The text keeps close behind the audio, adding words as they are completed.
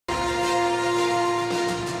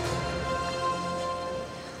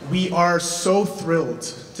We are so thrilled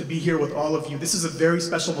to be here with all of you. This is a very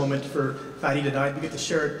special moment for Farid and I. We get to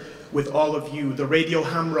share it with all of you. The Radio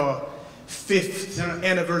Hamrah 5th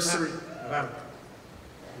anniversary. Not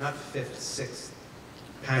 5th, 6th.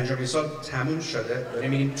 5مین سال تموم شده.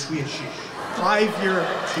 داریم میریم توی 6. 5-year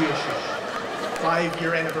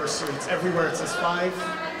anniversary. It's everywhere. It says 5.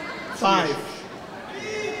 5.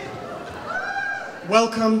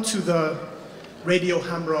 Welcome to the Radio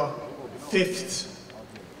Hamrah 5th.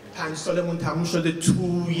 5 سالمون تموم شده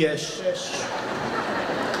توی 6.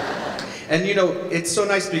 And you know, it's so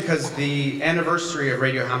nice because the anniversary of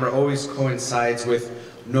Radio Hamrah always coincides with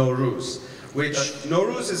Nowruz, which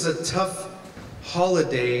Nowruz is a tough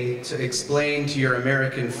holiday to explain to your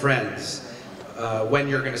American friends when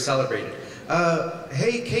you're going to celebrate it.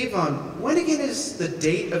 Hey, Kayvon, when again is the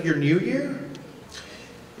date of your New Year?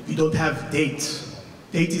 We don't have date.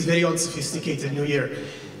 Date is very unsophisticated New Year.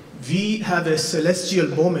 We have a celestial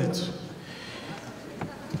moment.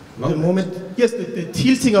 The moment, yes, the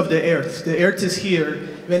tilting of the earth. The earth is here.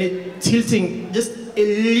 When it's tilting just a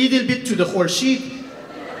little bit to the Khorshid,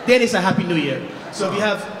 then it's a Happy New Year. So we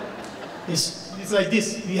have, it's like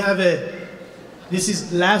this. We have this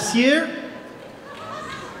is last year,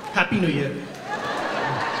 Happy New Year.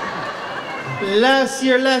 Last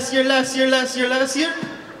year,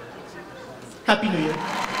 Happy New Year.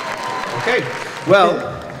 Okay,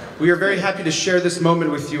 well, we are very happy to share this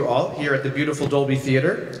moment with you all here at the beautiful Dolby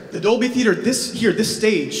Theater. The Dolby Theater, this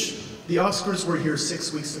stage, the Oscars were here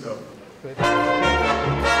 6 weeks ago.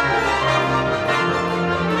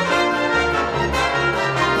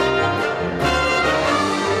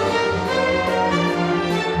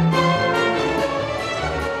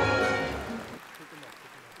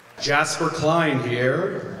 Jasper Klein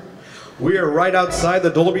here. We are right outside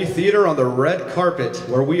the Dolby Theater on the red carpet,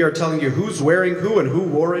 where we are telling you who's wearing who and who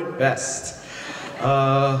wore it best.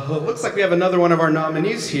 Well, it looks like we have another one of our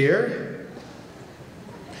nominees here.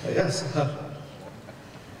 Yes.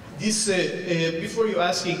 This, before you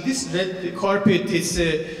asking, this red carpet is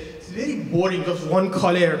very boring, just one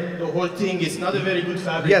color. The whole thing is not a very good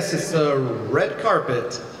fabric. Yes, it's a red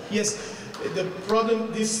carpet. Yes. The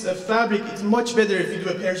problem, this fabric is much better if you do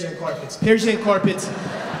a Persian carpet. Persian carpets,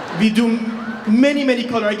 we do many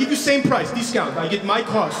colors. I give you same price, discount. I get my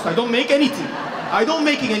cost. I don't make anything.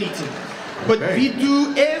 But we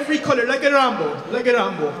do every color, like a Rambo.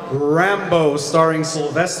 Rambo, starring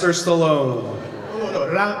Sylvester Stallone. No,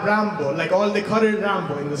 Rambo, like all the color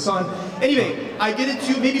Rambo in the sun. Anyway, I get it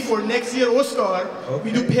to you maybe for next year Oscar. Okay.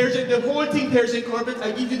 We do Persian, the whole thing Persian carpet.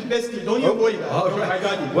 I give you the best deal. Don't you worry about it. Right. I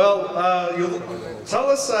got you. Well, tell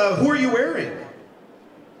us, who are you wearing?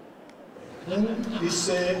 This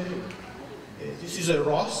is a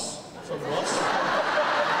Ross, from Ross.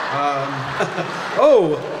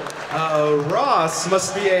 Ross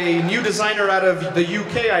must be a new designer out of the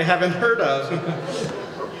UK I haven't heard of. You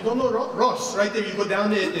don't know Ross? Right there, you go down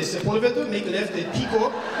the Sepulveda, make left the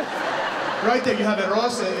Pico. Right there, you have a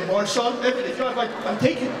Ross, a Marshall, everything. I'm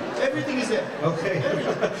taking everything is there. Okay.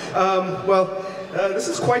 Well, this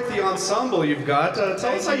is quite the ensemble you've got.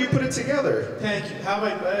 Tell us how you put it together. Thank you. How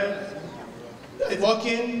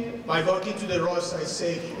I walk into the Ross, I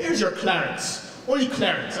say, here's your Clarence. Only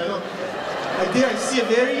Clarence. I don't. Like there, I see a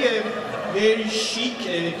very chic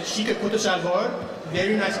koto shalwar,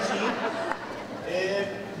 very nice clean,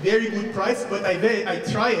 very good price. But I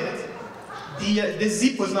try it. The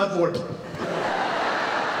zip was not working,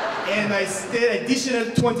 and I stayed additional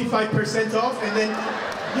 25% off, and then,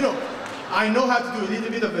 you know, I know how to do a little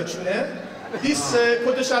bit of a tuner. This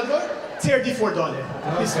koto shalwar, $34.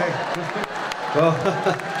 Okay. Well,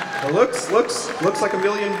 it looks like $1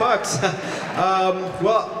 million.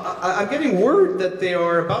 Well, I'm getting word that they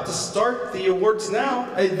are about to start the awards now.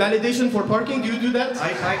 Validation for parking? Do you do that?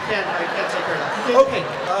 I can't take care of that.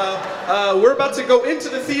 Okay, we're about to go into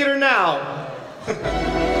the theater now.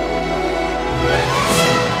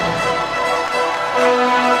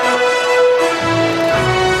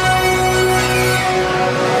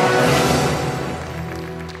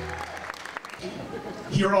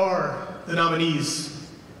 Here are the nominees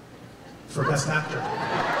for Best Actor.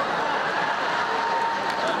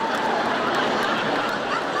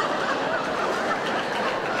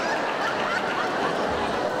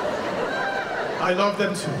 I love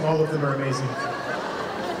them too. All of them are amazing.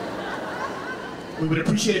 We would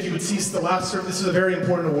appreciate if you would cease the laughter. This is a very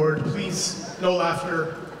important award. Please, no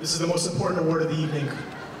laughter. This is the most important award of the evening.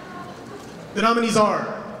 The nominees are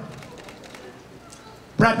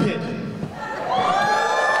Brad Pitt,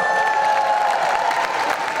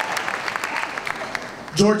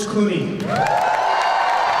 George Clooney,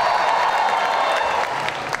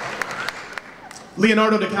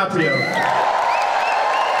 Leonardo DiCaprio.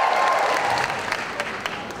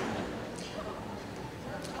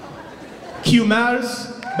 کیومرث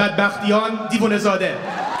بدبختیان دیوانه‌زاده.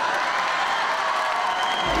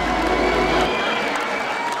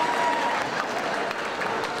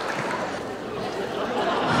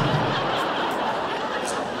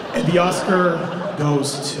 And the Oscar goes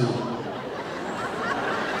to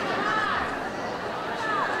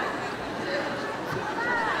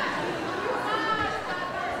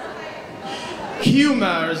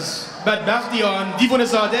کیومرث بدبختیان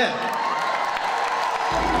دیوانه‌زاده.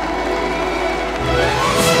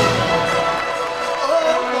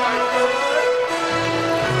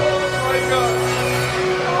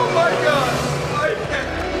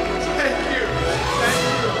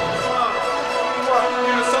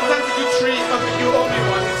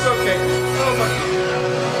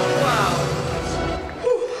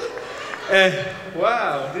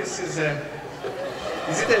 Wow, this is it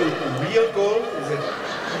a real gold? Is it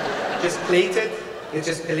just plated? It's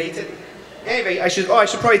just plated? Anyway, I should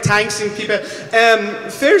probably thank some people.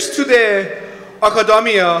 First to the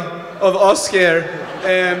Academia of Oscar,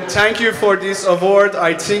 thank you for this award.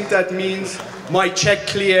 I think that means my check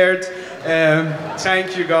cleared.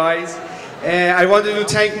 Thank you guys. I wanted to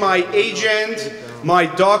thank my agent, my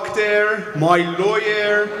doctor, my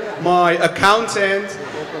lawyer, my accountant.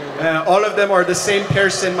 All of them are the same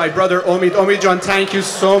person, my brother Omid. Omid-Jan, thank you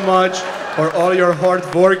so much for all your hard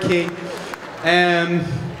working. And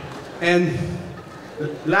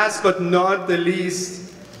last but not the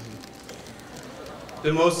least,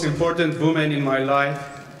 the most important woman in my life,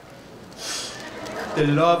 the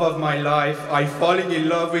love of my life. I'm falling in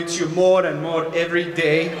love with you more and more every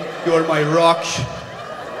day. You are my rock.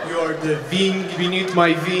 You are the wing beneath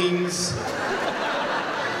my wings.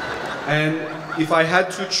 And if I had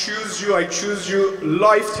to choose you, I choose you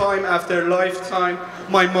lifetime after lifetime.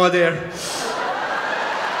 My mother.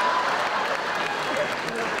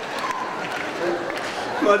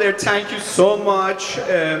 Mother, thank you so much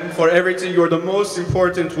for everything. You're the most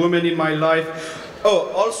important woman in my life.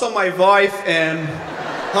 Oh, also my wife.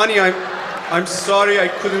 Honey, I'm sorry I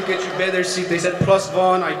couldn't get you better seat. They said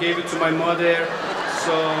 +1. I gave it to my mother.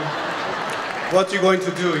 So, what you going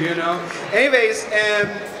to do, you know? Anyways,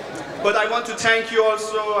 but I want to thank you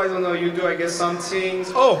also. I don't know, you do, I guess, some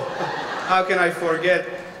things. Oh, how can I forget?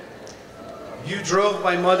 You drove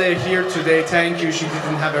my mother here today. Thank you. She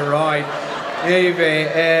didn't have a ride. Anyway,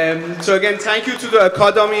 so again, thank you to the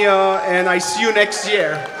Academia, and I see you next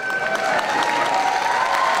year.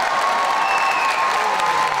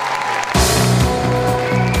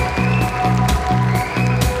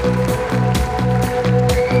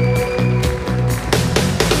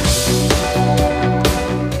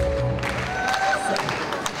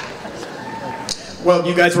 Well,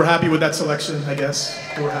 you guys were happy with that selection, I guess.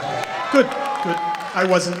 You were happy. Good, good. I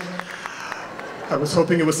wasn't. I was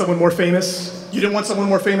hoping it was someone more famous. You didn't want someone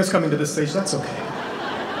more famous coming to this stage. That's okay.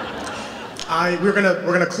 We're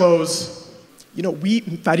gonna close. You know,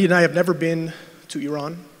 Farid and I have never been to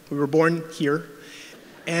Iran. We were born here,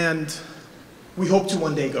 and we hope to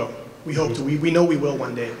one day go. We hope to. We know we will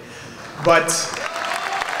one day, but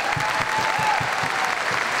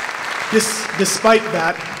despite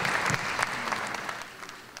that,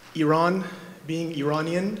 Iran, being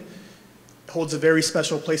Iranian, holds a very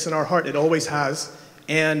special place in our heart. It always has.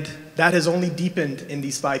 And that has only deepened in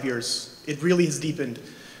these 5 years. It really has deepened.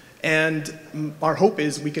 And our hope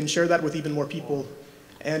is we can share that with even more people.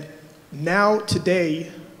 And now,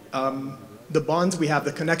 today, the bonds we have,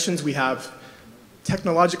 the connections we have,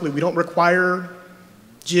 technologically, we don't require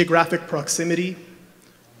geographic proximity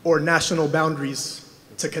or national boundaries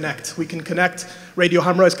to connect. We can connect. Radio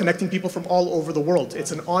Hamrah is connecting people from all over the world.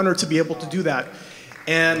 It's an honor to be able to do that.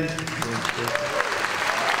 And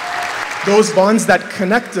those bonds that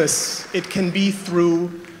connect us, it can be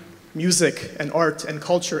through music and art and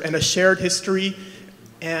culture and a shared history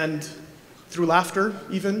and through laughter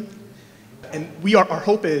even. And our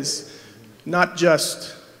hope is not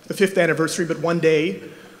just the 5th anniversary, but one day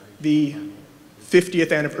the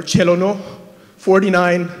 50th anniversary,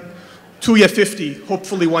 49, 50,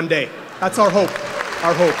 hopefully one day. That's our hope,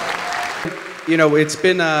 our hope. You know, it's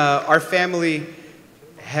been, our family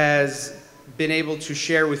has been able to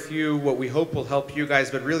share with you what we hope will help you guys,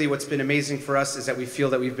 but really what's been amazing for us is that we feel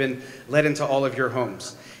that we've been let into all of your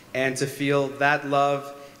homes. And to feel that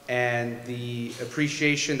love and the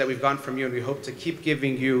appreciation that we've gotten from you, and we hope to keep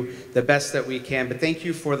giving you the best that we can. But thank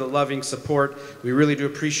you for the loving support. We really do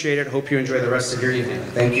appreciate it. Hope you enjoy the rest of your evening.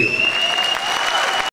 Thank you.